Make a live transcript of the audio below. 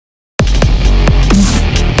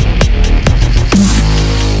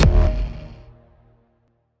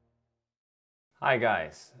Hi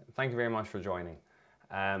guys, thank you very much for joining.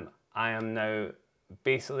 I am now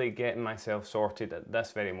basically getting myself sorted at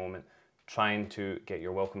this very moment, trying to get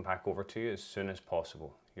your welcome pack over to you as soon as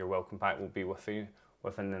possible. Your welcome pack will be with you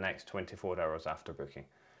within the next 24 hours after booking.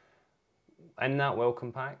 In that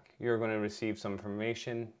welcome pack, you're going to receive some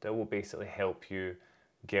information that will basically help you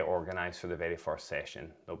get organised for the very first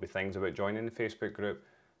session. There'll be things about joining the Facebook group,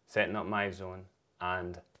 setting up MyZone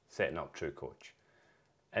and setting up TrueCoach.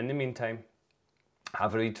 In the meantime,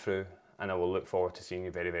 have a read through and I will look forward to seeing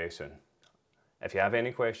you very, very soon. If you have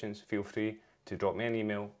any questions, feel free to drop me an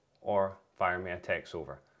email or fire me a text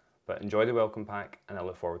over. But enjoy the welcome pack and I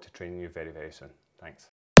look forward to training you very, very soon. Thanks.